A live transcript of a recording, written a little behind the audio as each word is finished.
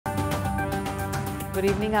Good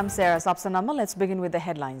evening, I'm Sarah Sapsanama. Let's begin with the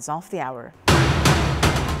headlines of the hour.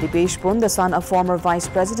 Dipesh Pun, the son of former Vice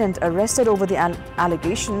President, arrested over the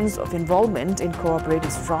allegations of involvement in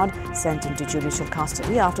cooperatives fraud, sent into judicial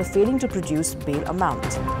custody after failing to produce bail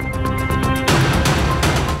amount.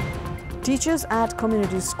 Teachers at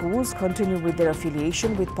community schools continue with their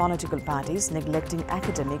affiliation with political parties, neglecting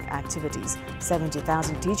academic activities.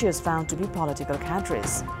 70,000 teachers found to be political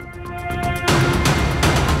cadres.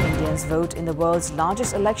 Indians vote in the world's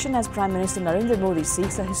largest election as Prime Minister Narendra Modi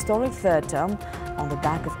seeks a historic third term on the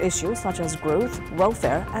back of issues such as growth,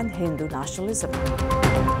 welfare and Hindu nationalism.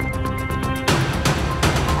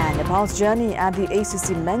 And Nepal's journey at the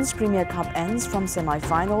ACC Men's Premier Cup ends from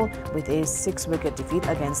semi-final with a 6-wicket defeat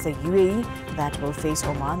against the UAE that will face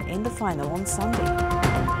Oman in the final on Sunday.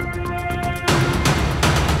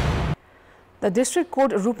 The District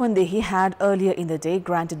Court Rupandehi had earlier in the day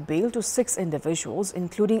granted bail to 6 individuals,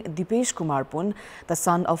 including Dipesh Kumar Pun, the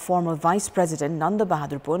son of former Vice President Nanda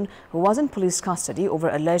Bahadur Pun, who was in police custody over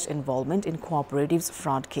alleged involvement in cooperatives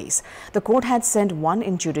fraud case. The court had sent one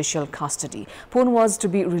in judicial custody. Pun was to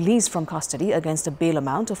be released from custody against a bail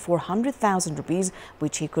amount of 400,000 rupees,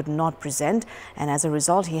 which he could not present, and as a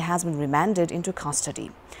result, he has been remanded into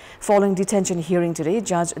custody. Following detention hearing today,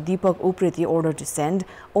 Judge Deepak Upreti ordered to send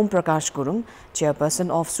Om Prakash Gurung,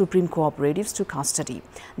 chairperson of Supreme Cooperatives, to custody.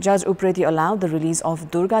 Judge Upreti allowed the release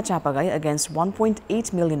of Durga Chapagai against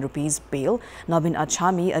 1.8 million rupees bail, Nabin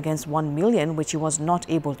Achami against 1 million, which he was not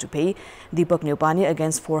able to pay, Deepak Neupani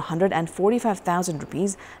against 445,000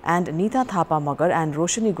 rupees, and Neeta Thapa Magar and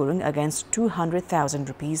Roshani Gurung against 200,000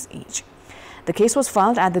 rupees each. The case was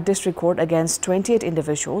filed at the district court against 28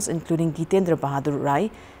 individuals, including Gitendra Babu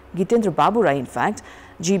Rai,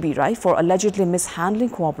 GB Rai, for allegedly mishandling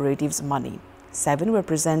cooperatives' money. 7 were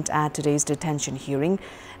present at today's detention hearing,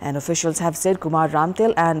 and officials have said Kumar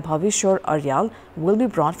Ramtel and Bhavishwar Aryal will be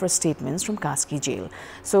brought for statements from Kaski jail.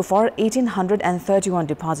 So far, 1,831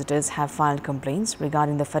 depositors have filed complaints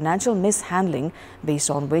regarding the financial mishandling, based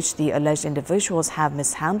on which the alleged individuals have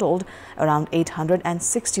mishandled around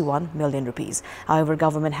 861 million rupees. However,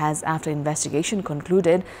 government has, after investigation,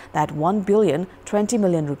 concluded that 1,020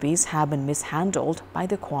 million rupees have been mishandled by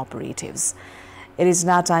the cooperatives. It is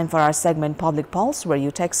now time for our segment Public Pulse, where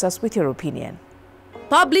you text us with your opinion.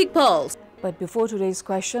 Public Pulse. But before today's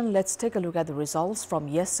question, let's take a look at the results from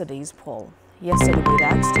yesterday's poll. Yesterday we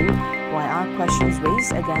asked you why are questions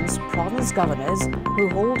raised against province governors who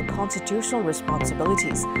hold constitutional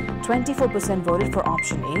responsibilities. 24% voted for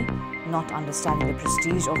option A, not understanding the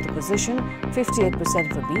prestige of the position,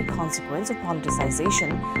 58% for B, consequence of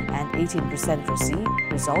politicization, and 18% for C,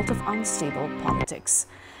 result of unstable politics.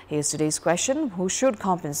 Here's today's question: who should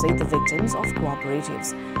compensate the victims of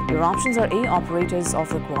cooperatives? Your options are A, operators of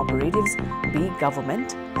the cooperatives, B,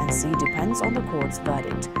 government, and C, depends on the court's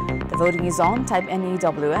verdict. The voting is on. Type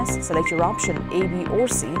NEWS, select your option A, B or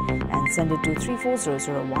C and send it to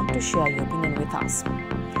 34001 to share your opinion with us.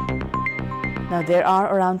 Now, there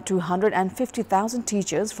are around 250,000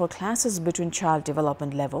 teachers for classes between child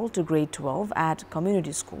development level to grade 12 at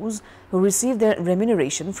community schools who receive their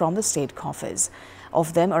remuneration from the state coffers.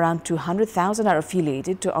 Of them, around 200,000 are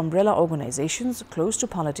affiliated to umbrella organizations close to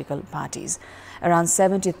political parties. Around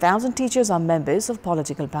 70,000 teachers are members of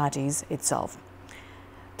political parties itself.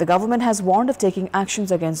 The government has warned of taking actions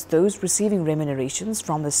against those receiving remunerations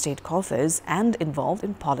from the state coffers and involved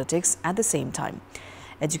in politics at the same time.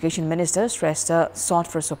 Education Minister Shrestha sought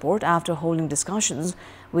for support after holding discussions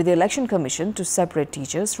with the Election Commission to separate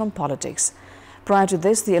teachers from politics. Prior to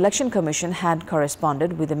this, the Election Commission had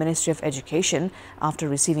corresponded with the Ministry of Education after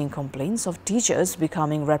receiving complaints of teachers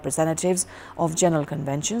becoming representatives of general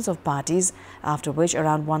conventions of parties, after which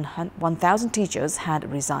around 1,000 teachers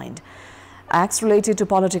had resigned. Acts related to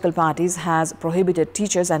political parties has prohibited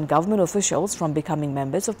teachers and government officials from becoming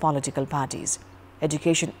members of political parties.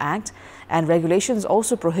 Education Act and regulations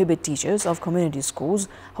also prohibit teachers of community schools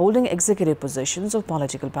holding executive positions of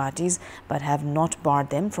political parties, but have not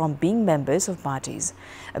barred them from being members of parties.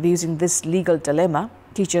 Abusing this legal dilemma,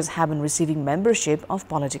 teachers have been receiving membership of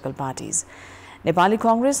political parties. Nepali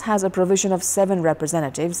Congress has a provision of 7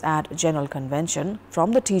 representatives at General Convention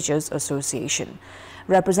from the Teachers Association.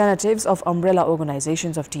 Representatives of umbrella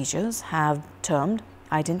organizations of teachers have termed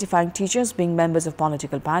identifying teachers being members of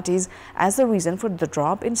political parties as the reason for the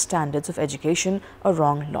drop in standards of education a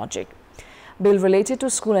wrong logic. Bill related to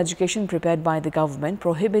school education prepared by the government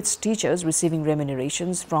prohibits teachers receiving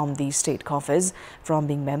remunerations from the state coffers from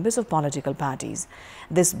being members of political parties.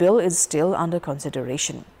 This bill is still under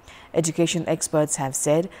consideration. Education experts have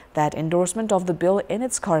said that endorsement of the bill in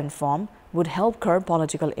its current form would help curb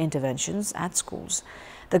political interventions at schools.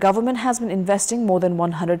 The government has been investing more than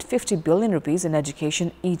 150 billion rupees in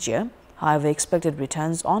education each year. However, expected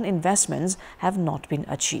returns on investments have not been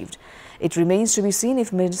achieved. It remains to be seen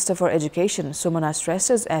if Minister for Education Sumana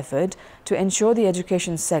stresses effort to ensure the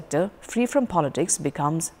education sector, free from politics,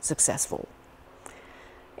 becomes successful.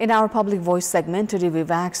 In our Public Voice segment, today we've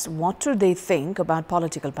asked what do they think about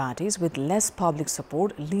political parties with less public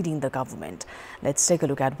support leading the government. Let's take a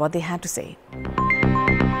look at what they had to say.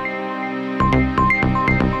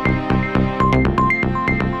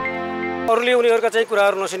 अरूले उनीहरुका चाहिँ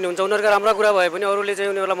कुराहरु नसुन्ने हुन्छ उनीहरुका राम्रा कुरा भए पनि अरूले चाहिँ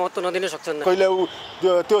उनीहरुलाई महत्त्व नदिन सक्छन् कहिले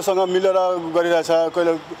त्योसँग मिलेर गरिरहेछ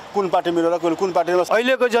कहिले कुन पार्टी मिलेर कहिले कुन पार्टीमा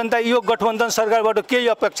अहिलेको जनता यो गठबन्धन सरकारबाट केही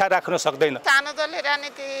अपेक्षा राख्न सक्दैन सानो दलले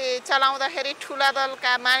राजनीति चलाउँदाखेरि ठूला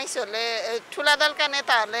दलका मानिसहरुले ठूला दलका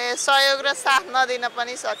नेताहरुले सहयोग र साथ नदिन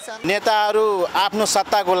पनि सक्छन् नेताहरु आफ्नो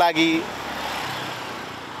सत्ताको लागि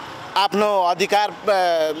आफ्नो अधिकार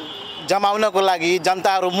जमाउनको लागि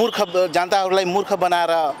जनताहरुलाई मूर्ख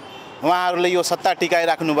बनाएर उहाँहरुले यो सत्ता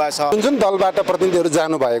टिकाइराख्नु भएको छ जुन दलबाट प्रतिनिधिहरु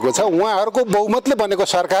जानु भएको छ उहाँहरुको बहुमतले बनेको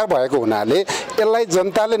सरकार भएको हुनाले यसलाई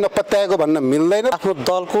जनताले नपत्याएको भन्न मिल्दैन आफ्नो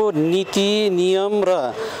दलको नीति नियम र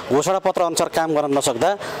घोषणापत्र अनुसार काम गर्न नसक्दा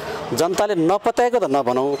जनताले नपत्याएको त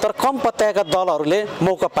नभनौ तर कम पत्याएका दलहरुले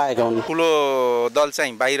मौका पाएका हुन् ठुलो दल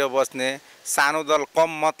चाहिँ बाहिर बस्ने सानो दल कम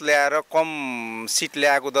मत ल्याएर कम सिट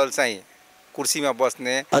ल्याएको दल चाहिँ कुर्सीमा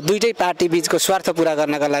बस्ने दुईटै पार्टी बीचको स्वार्थ पूरा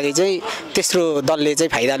गर्नका लागि चाहिँ तेस्रो दलले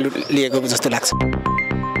चाहिँ फाइदा लिएको जस्तो लाग्छ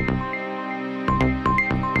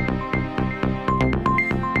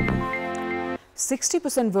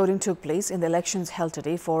 60% voting took place in the elections held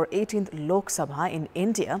today for 18th Lok Sabha in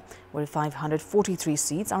India, where 543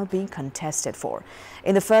 seats are being contested for.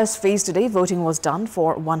 In the first phase today, voting was done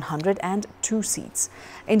for 102 seats.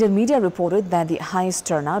 Indian media reported that the highest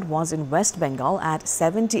turnout was in West Bengal at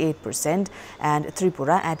 78% and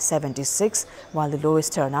Tripura at 76%, while the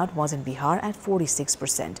lowest turnout was in Bihar at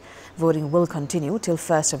 46%. Voting will continue till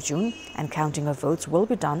 1st of June and counting of votes will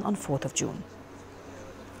be done on 4th of June.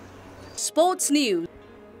 Sports news.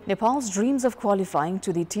 Nepal's dreams of qualifying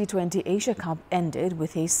to the T20 Asia Cup ended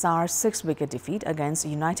with a sour 6-wicket defeat against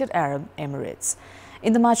United Arab Emirates.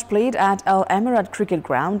 In the match played at Al Emirat Cricket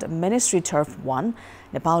Ground, Ministry Turf 1,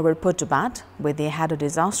 Nepal were put to bat, where they had a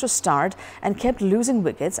disastrous start and kept losing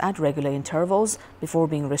wickets at regular intervals before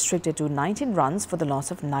being restricted to 19 runs for the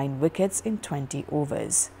loss of 9 wickets in 20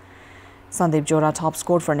 overs. Sandeep Johra top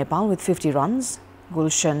scored for Nepal with 50 runs.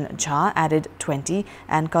 Gulshan Jha added 20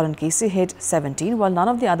 and Karan Kesi hit 17, while none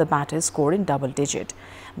of the other batters scored in double digit.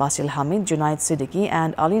 Basil Hamid, Junaid Siddiqui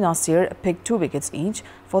and Ali Nasir picked 2 wickets each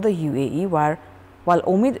for the UAE, while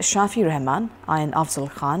Omid Shafi Rahman, Ayan Afzal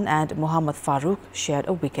Khan and Muhammad Farooq shared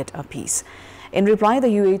a wicket apiece. In reply, the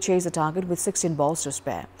UAE chased the target with 16 balls to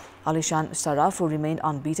spare. Alishan Saraf, who remained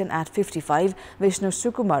unbeaten at 55, Vishnu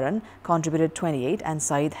Sukumaran contributed 28 and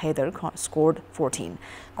Saeed Haider scored 14.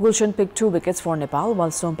 Gulshan picked 2 wickets for Nepal,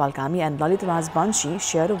 while Sompal Kami and Lalit Raj Banshi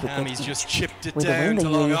shared a wicket each. With the win, the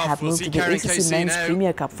UAE have moved to the ACC Men's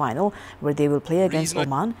Premier Cup final, where they will play against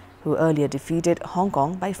Oman, who earlier defeated Hong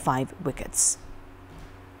Kong by 5 wickets.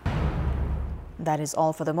 That is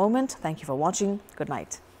all for the moment. Thank you for watching. Good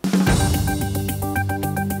night.